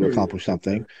hall to accomplish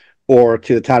something, or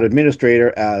to the town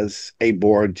administrator as a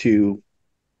board to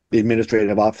the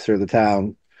administrative officer of the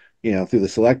town, through the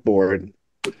select board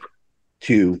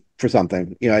for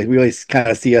something. I really kind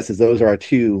of see us as those are our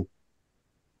two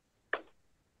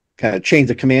kind of chains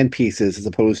of command pieces, as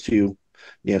opposed to,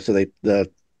 so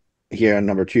here on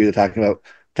number 2, they're talking about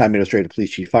town administrator,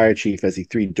 police chief, fire chief as the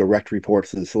 3 direct reports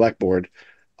to the select board.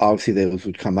 Obviously, those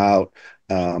would come out.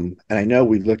 And I know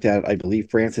we've looked at, I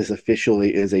believe Francis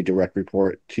officially is a direct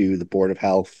report to the Board of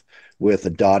Health, with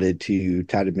a dotted to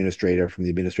town administrator from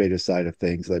the administrative side of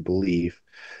things, I believe.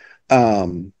 But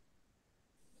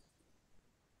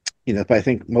I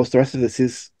think most of the rest of this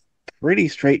is pretty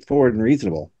straightforward and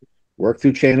reasonable. Work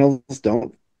through channels.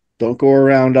 Don't go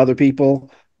around other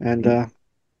people, and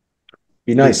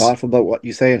be nice. Be thoughtful about what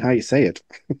you say and how you say it.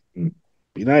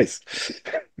 Be nice.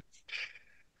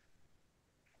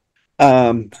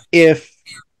 If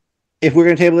we're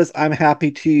going to table this, I'm happy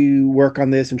to work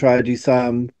on this and try to do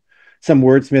some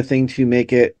wordsmithing to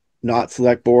make it not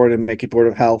select board and make it Board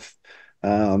of Health,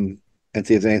 and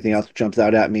see if there's anything else that jumps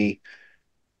out at me.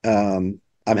 I'm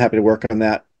happy to work on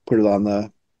that, put it on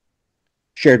the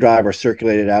shared drive or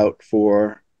circulate it out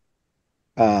for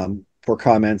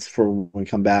comments for when we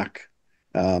come back.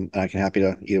 And I can happy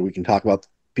to, we can talk about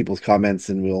people's comments,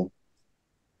 and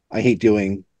I hate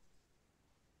doing,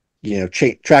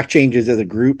 track changes as a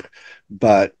group,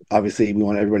 but obviously we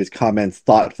want everybody's comments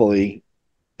thoughtfully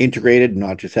integrated,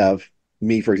 not just have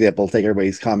me, for example, take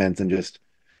everybody's comments and just,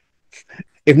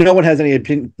 if no one has any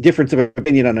difference of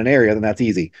opinion on an area, then that's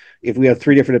easy. If we have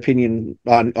 3 different opinions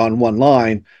on one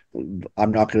line,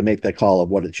 I'm not going to make that call of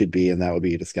what it should be, and that would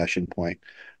be a discussion point.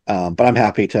 But I'm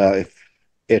happy to, if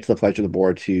it's the pleasure of the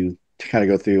board, to kind of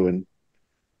go through and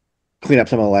clean up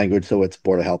some of the language so it's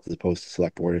Board of Health as opposed to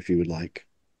select board, if you would like.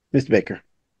 Mr. Baker.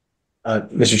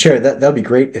 Mr. Chair, that'd be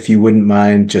great if you wouldn't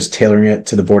mind just tailoring it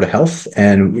to the Board of Health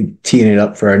and teeing it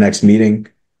up for our next meeting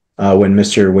when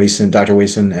Dr.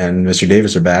 Wason and Mr.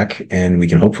 Davis are back, and we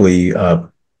can hopefully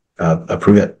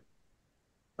approve it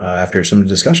after some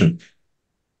discussion.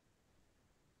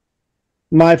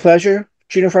 My pleasure.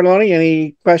 Gino Fratelloni,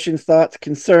 any questions, thoughts,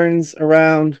 concerns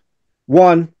around,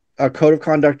 1, a code of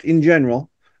conduct in general,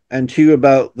 and 2,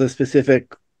 about the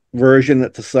specific version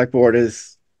that the select board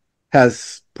has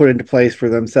put into place for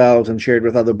themselves and shared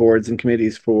with other boards and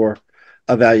committees for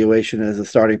evaluation as a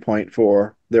starting point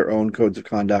for their own codes of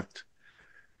conduct?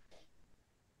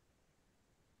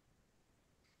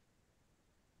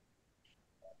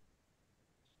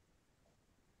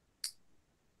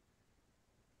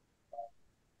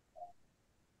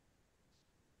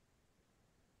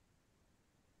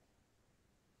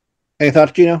 Any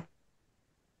thoughts, Gino?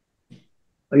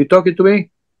 Are you talking to me?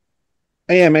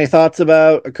 I am. Any thoughts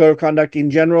about a code of conduct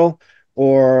in general,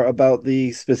 or about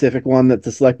the specific one that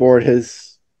the select board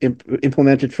has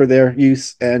implemented for their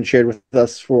use and shared with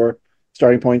us for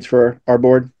starting points for our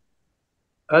board?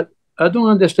 I don't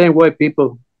understand why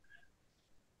people,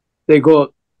 they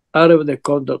go out of the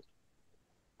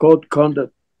code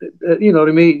conduct. You know what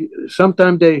I mean?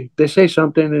 Sometimes they say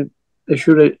something and they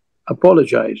should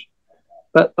apologize.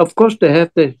 But of course they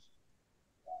have to,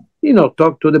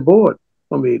 talk to the board.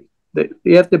 I mean,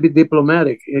 you have to be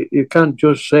diplomatic. You can't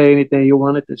just say anything you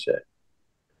wanted to say.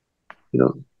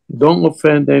 Don't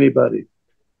offend anybody.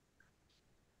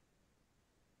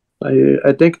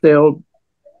 I think the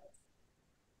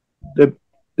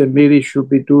meeting should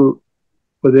be due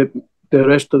for the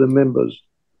rest of the members.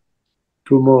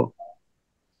 2 more.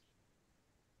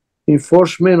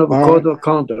 enforcement of a code of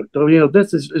conduct.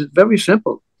 This is very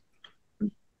simple.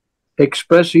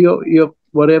 Express your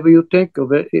whatever you think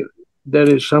of it. If there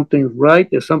is something right,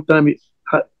 and sometimes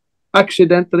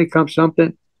accidentally comes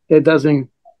something that doesn't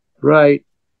right,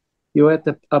 you have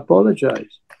to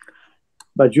apologize.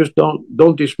 But just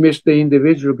don't dismiss the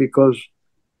individual because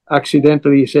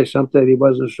accidentally he says something he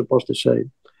wasn't supposed to say.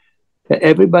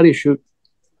 Everybody should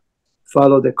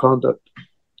follow the code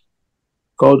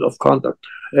of conduct.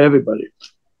 Everybody.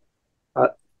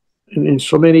 In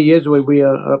so many years when we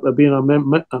are being a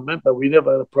member, we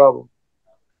never had a problem.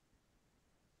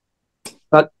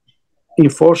 But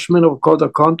enforcement of code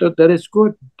of conduct, that is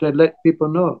good to let people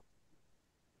know.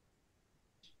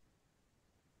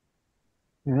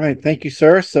 All right, thank you,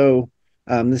 sir. So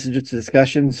this is just a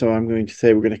discussion, so I'm going to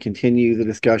say we're going to continue the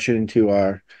discussion into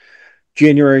our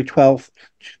June 12th.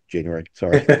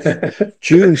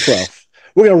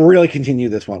 We're going to really continue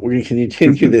this one. We're going to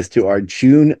continue this to our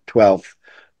June 12th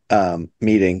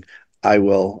meeting. I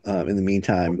will, in the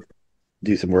meantime,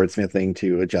 do some wordsmithing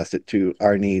to adjust it to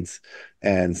our needs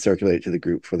and circulate it to the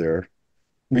group for their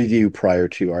review prior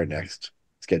to our next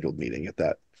scheduled meeting if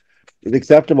that is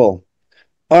acceptable.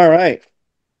 All right.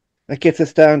 That gets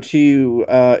us down to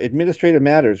administrative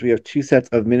matters. We have 2 sets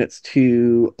of minutes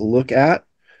to look at.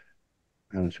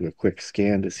 I'm going to do a quick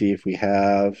scan to see if we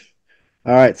have.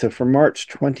 All right, so for March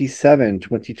 27,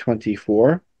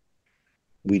 2024,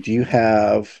 we do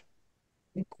have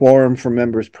quorum for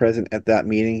members present at that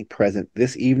meeting present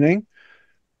this evening.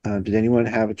 Did everyone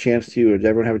have a chance to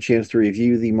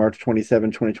review the March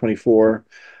 27, 2024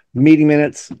 meeting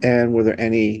minutes? And were there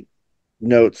any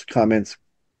notes, comments,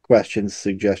 questions,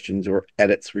 suggestions, or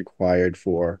edits required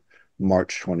for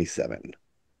March 27?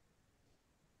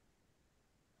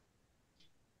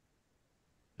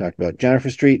 Talked about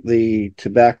Jennifer Street, the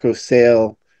tobacco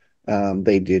sale.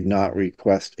 They did not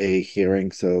request a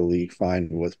hearing, so the fine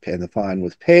was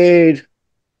paid.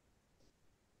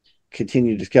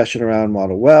 Continued discussion around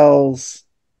model wells,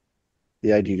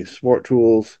 the ID to sport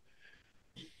tools,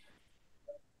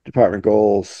 department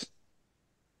goals,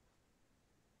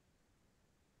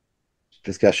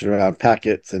 discussion around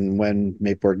packets and when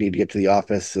Mapework need to get to the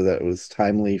office so that it was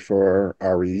timely for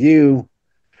our review.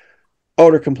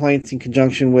 Odor complaints in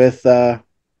conjunction with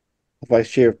Vice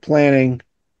Chair of Planning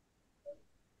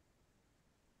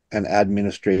and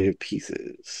administrative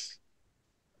pieces.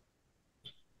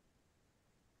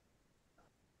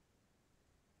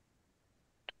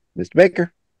 Mr.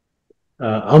 Baker.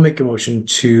 I'll make a motion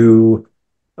to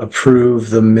approve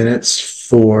the minutes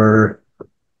for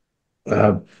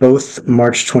both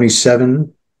March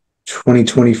 27,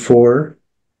 2024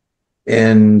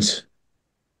 and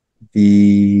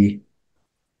the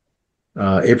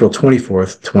April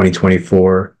 24th,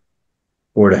 2024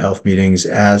 Board of Health meetings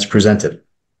as presented.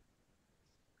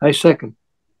 I second.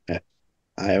 I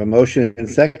have a motion and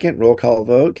second. Roll call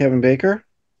vote. Kevin Baker.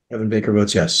 Kevin Baker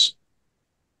votes yes.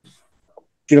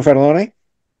 Gino Fratelloni.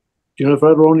 Gino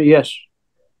Fratelloni, yes.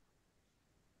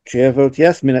 Chair votes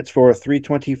yes. Minutes for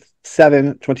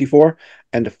 3/27/24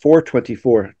 and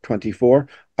 4/24/24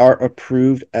 are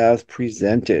approved as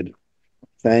presented.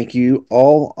 Thank you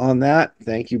all on that.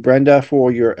 Thank you, Brenda,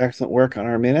 for your excellent work on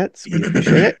our minutes. We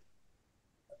appreciate it.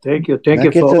 Thank you. Thank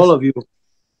you for all of you.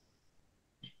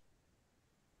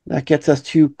 That gets us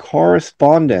to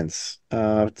correspondence.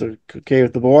 If it's okay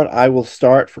with the board, I will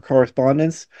start for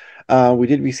correspondence. We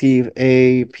did receive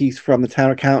a piece from the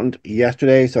town accountant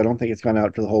yesterday, so I don't think it's gone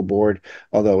out to the whole board,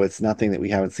 although it's nothing that we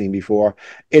haven't seen before.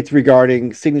 It's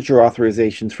regarding signature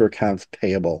authorizations for accounts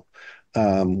payable.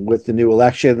 With the new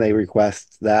election, they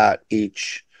request that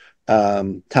each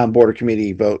town board or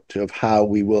committee vote of how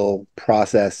we will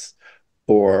process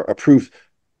or approve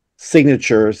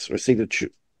signatures or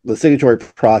the signatory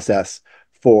process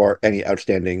for any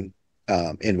outstanding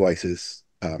invoices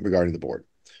regarding the board.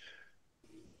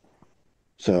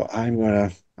 So I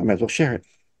might as well share it.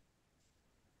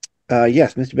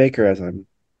 Yes, Mr. Baker, as I'm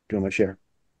doing my share.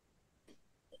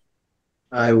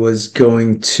 I was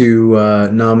going to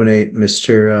nominate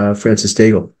Mr. Francis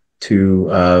Daigle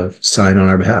to sign on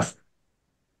our behalf.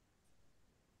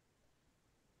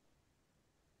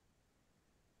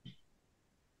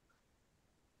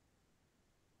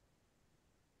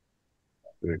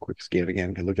 Do a quick scan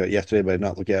again. I looked at it yesterday, but I did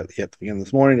not look at it yet again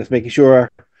this morning. Just making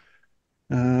sure.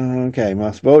 Okay,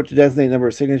 must vote to designate number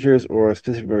of signatures or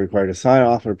specifically required to sign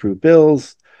off or approve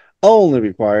bills. Only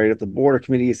required if the board or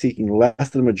committee is seeking less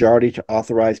than a majority to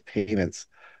authorize payments.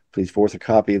 Please force a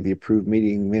copy of the approved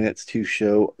meeting minutes to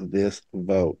show this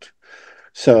vote.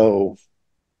 So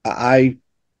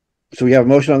we have a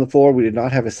motion on the floor. We did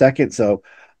not have a second, so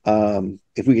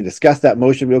If we can discuss that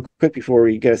motion real quick before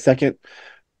we get a second,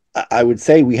 I would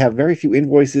say we have very few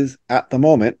invoices at the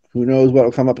moment. Who knows what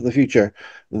will come up in the future?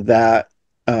 That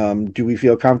do we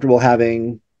feel comfortable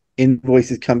having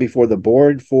invoices come before the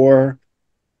board for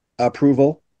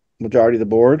approval, majority of the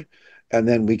board, and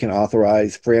then we can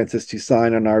authorize Francis to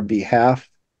sign on our behalf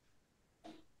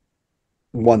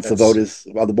once the vote is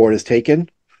the board is taken.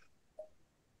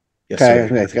 Yes,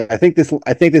 Okay, sir. I think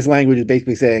this language is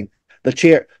basically saying the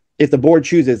chair, if the board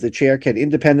chooses, the chair can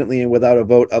independently and without a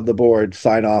vote of the board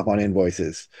sign off on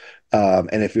invoices.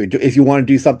 And if you want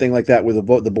to do something like that where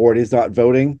the board is not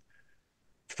voting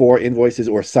for invoices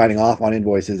or signing off on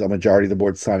invoices, a majority of the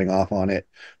board signing off on it,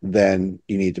 then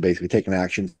you need to basically take an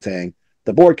action saying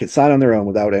the board can sign on their own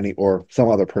without any, or some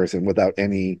other person without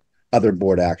any other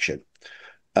board action.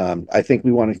 I think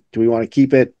we want to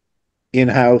keep it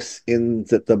in-house in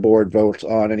that the board votes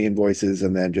on any invoices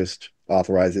and then just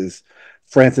authorizes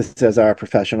Francis as our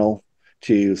professional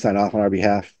to sign off on our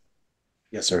behalf?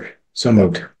 Yes, sir. So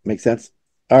moved. Makes sense.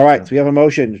 All right. So we have a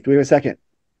motion. Do we have a second?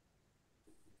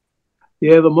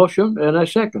 You have a motion and a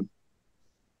second.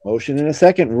 Motion and a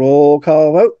second. Roll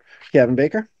call vote. Kevin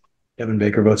Baker. Kevin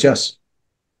Baker votes yes.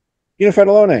 Jennifer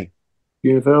Delone.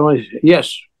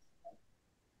 Yes.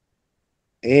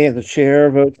 And the chair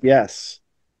votes yes.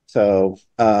 So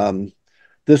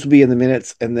this will be in the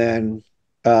minutes, and then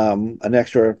an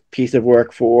extra piece of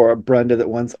work for Brenda that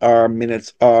once our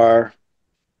minutes are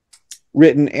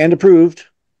written and approved,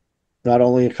 not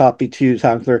only a copy to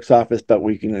town clerk's office, but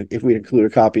we can, if we include a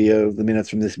copy of the minutes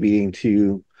from this meeting,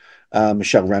 to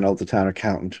Michelle Reynolds, the town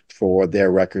accountant, for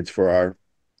their records for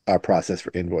our process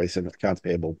for invoice and accounts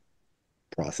payable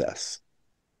process.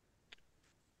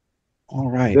 All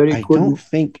right. I don't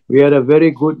think we had a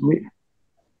very good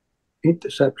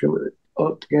interception with it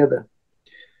all together.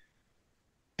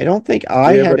 I don't think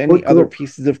I had any other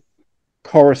pieces of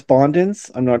correspondence.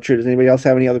 I'm not sure. Does anybody else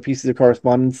have any other pieces of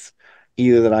correspondence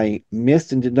either that I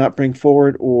missed and did not bring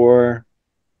forward, or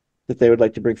that they would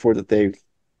like to bring forward that they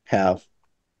have?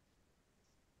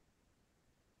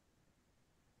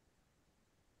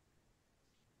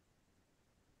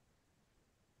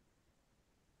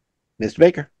 Mr.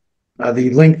 Baker.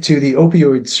 The link to the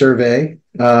opioid survey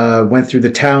went through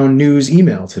the town news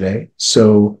email today.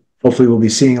 So hopefully we'll be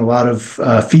seeing a lot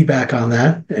of feedback on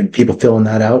that and people filling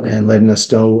that out and letting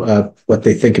us know what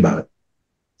they think about it.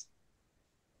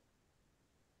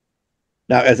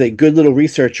 Now, as a good little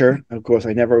researcher, of course,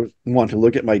 I never want to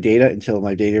look at my data until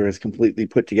my data is completely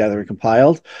put together and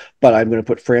compiled. But I'm going to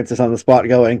put Francis on the spot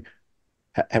going,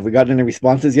 have we gotten any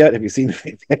responses yet? Have you seen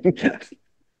anything?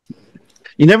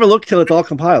 You never look till it's all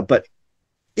compiled, but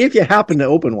if you happen to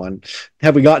open one,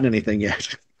 have we gotten anything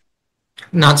yet?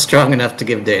 Not strong enough to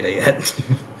give data yet.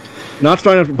 Not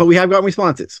strong enough, but we have gotten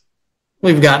responses.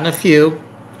 We've gotten a few.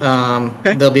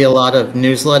 Okay. There'll be a lot of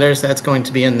newsletters that's going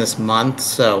to be in this month.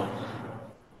 So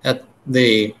at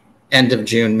the end of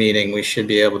June meeting, we should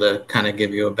be able to kind of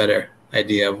give you a better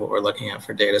idea of what we're looking at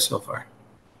for data so far.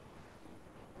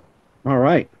 All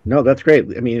right. No, that's great.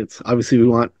 I mean, it's obviously we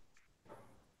want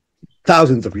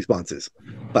thousands of responses,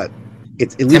 but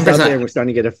it's at least 10%. Out there we're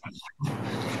starting to get I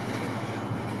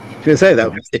was going to say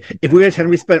that if we had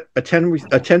a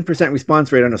 10%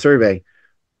 response rate on a survey,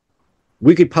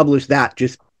 we could publish that,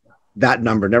 just that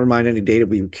number, never mind any data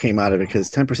we came out of it, because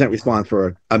 10% response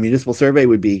for a municipal survey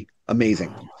would be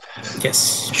amazing.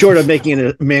 Yes. Short of making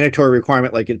it a mandatory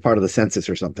requirement like it's part of the census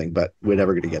or something, but we're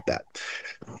never going to get that.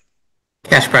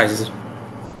 Cash prizes.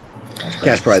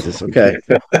 Cash prizes. Okay.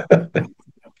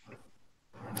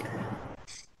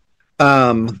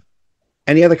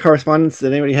 Any other correspondence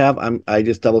that anybody have? I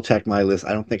just double checked my list.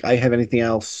 I don't think I have anything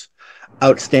else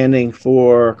outstanding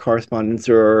for correspondence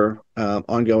or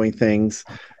ongoing things.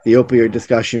 The opioid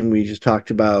discussion we just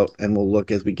talked about, and we'll look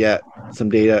as we get some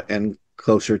data and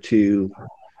closer to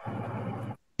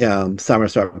summer,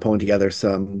 start pulling together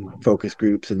some focus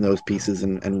groups and those pieces,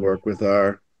 and work with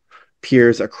our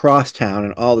peers across town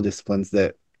and all the disciplines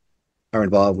that are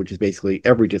involved, which is basically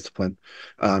every discipline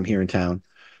here in town.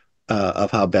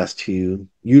 Of how best to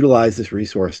utilize this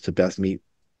resource to best meet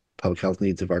public health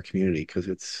needs of our community, because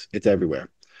it's everywhere.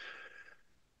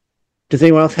 Does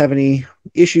anyone else have any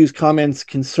issues, comments,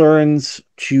 concerns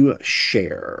to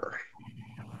share?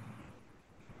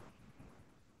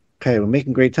 Okay, we're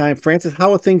making great time. Francis,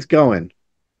 how are things going?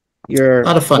 You're a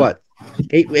lot of fun. What,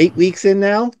 eight weeks in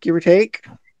now, give or take?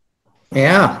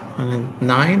 Yeah,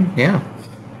 9, yeah.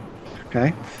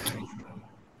 Okay.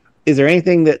 Is there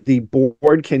anything that the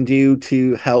board can do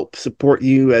to help support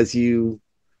you as you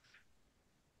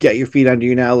get your feet under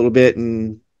you now a little bit?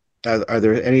 And are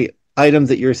there any items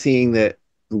that you're seeing that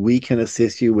we can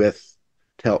assist you with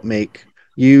to help make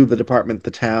you, the department,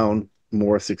 the town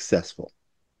more successful?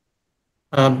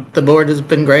 The board has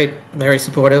been great, very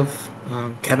supportive.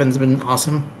 Kevin's been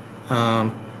awesome.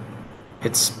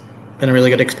 It's been a really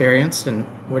good experience, and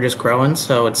we're just growing,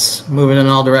 so it's moving in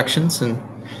all directions, and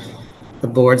the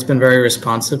board's been very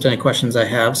responsive to any questions I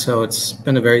have, so it's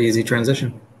been a very easy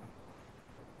transition.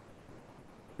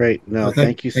 Great. No, Okay.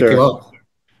 thank you, sir. Thank you all.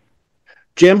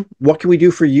 Jim, what can we do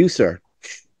for you, sir?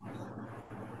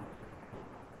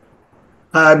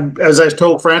 As I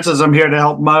told Francis, I'm here to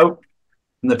help him out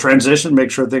in the transition, make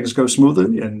sure things go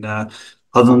smoothly. And other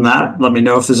than that, let me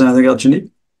know if there's anything else you need.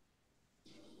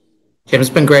 Jim's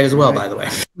been great as well, by the way.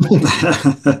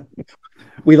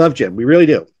 We love Jim. We really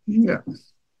do. Yeah.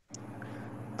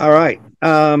 All right.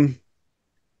 Anyone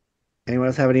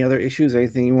else have any other issues?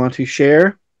 Anything you want to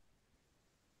share?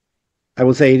 I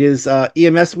will say it is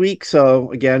EMS week.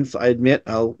 So again, I admit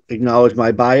I'll acknowledge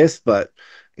my bias, but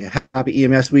yeah, happy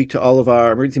EMS week to all of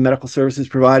our emergency medical services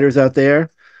providers out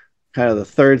there. Kind of the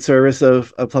third service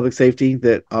of public safety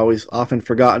that always often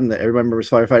forgotten, that everyone remembers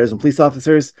firefighters and police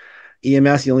officers.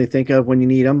 EMS you only think of when you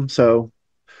need them. So,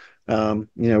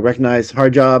 recognize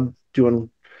hard job doing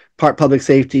part public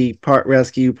safety, part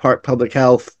rescue, part public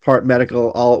health, part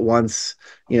medical, all at once,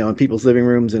 in people's living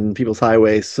rooms and people's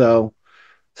highways. So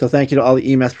thank you to all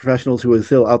the EMS professionals who are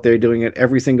still out there doing it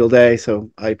every single day. So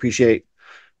I appreciate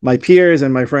my peers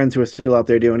and my friends who are still out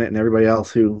there doing it, and everybody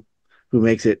else who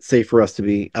makes it safe for us to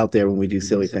be out there when we do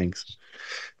silly things.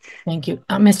 Thank you.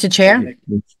 Mr. Chair?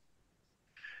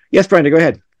 Yes, Brenda, go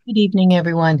ahead. Good evening,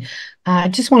 everyone. I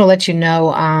just want to let you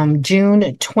know, June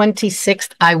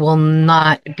 26th, I will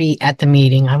not be at the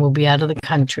meeting. I will be out of the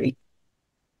country.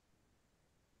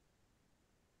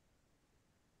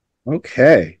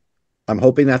 Okay. I'm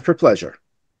hoping that's for pleasure.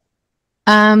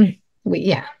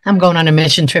 Yeah, I'm going on a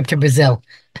mission trip to Brazil.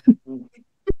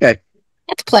 Okay.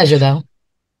 It's a pleasure, though.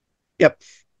 Yep.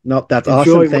 No, that's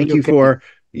Enjoy awesome. Thank you for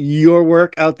your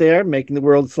work out there, making the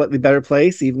world a slightly better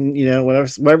place. Even,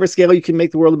 whatever scale you can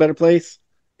make the world a better place,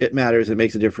 it matters. It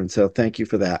makes a difference. So thank you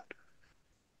for that.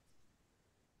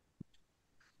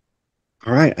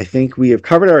 All right. I think we have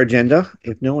covered our agenda.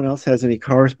 If no one else has any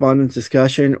correspondence,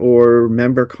 discussion, or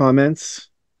member comments,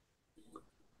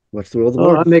 what's the will of the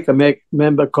board? I'll make a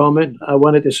member comment. I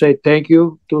wanted to say thank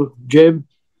you to Jim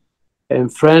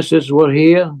and Francis were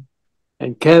here,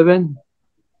 and Kevin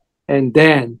and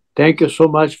Dan. Thank you so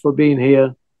much for being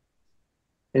here.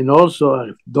 And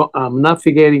also, I'm not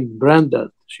forgetting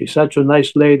Brenda. She's such a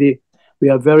nice lady. We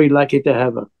are very lucky to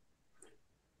have her.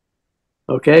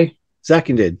 Okay?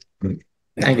 Seconded.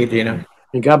 Thank you, Gino.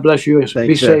 And God bless you. Thanks,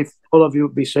 be sir. safe. All of you,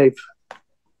 be safe.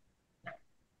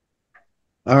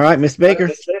 All right, Mr. Baker.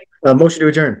 Motion to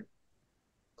adjourn.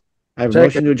 I have a Second.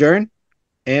 motion to adjourn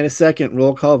and a second.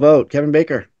 Roll call vote. Kevin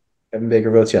Baker. Kevin Baker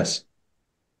votes yes.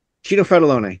 Chino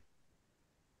Fratellone.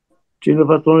 Gino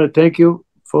Patrone, thank you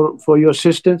for your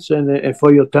assistance and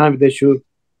for your time that you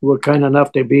were kind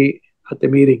enough to be at the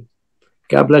meeting.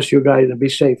 God bless you guys and be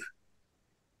safe.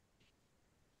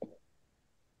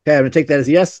 Okay, I'm going to take that as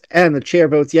a yes, and the chair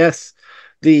votes yes.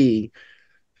 The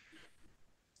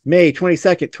May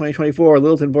 22nd, 2024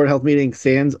 Littleton Board of Health meeting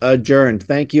stands adjourned.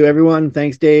 Thank you, everyone.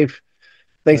 Thanks, Dave.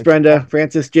 Thanks, Brenda,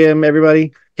 Francis, Jim,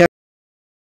 everybody.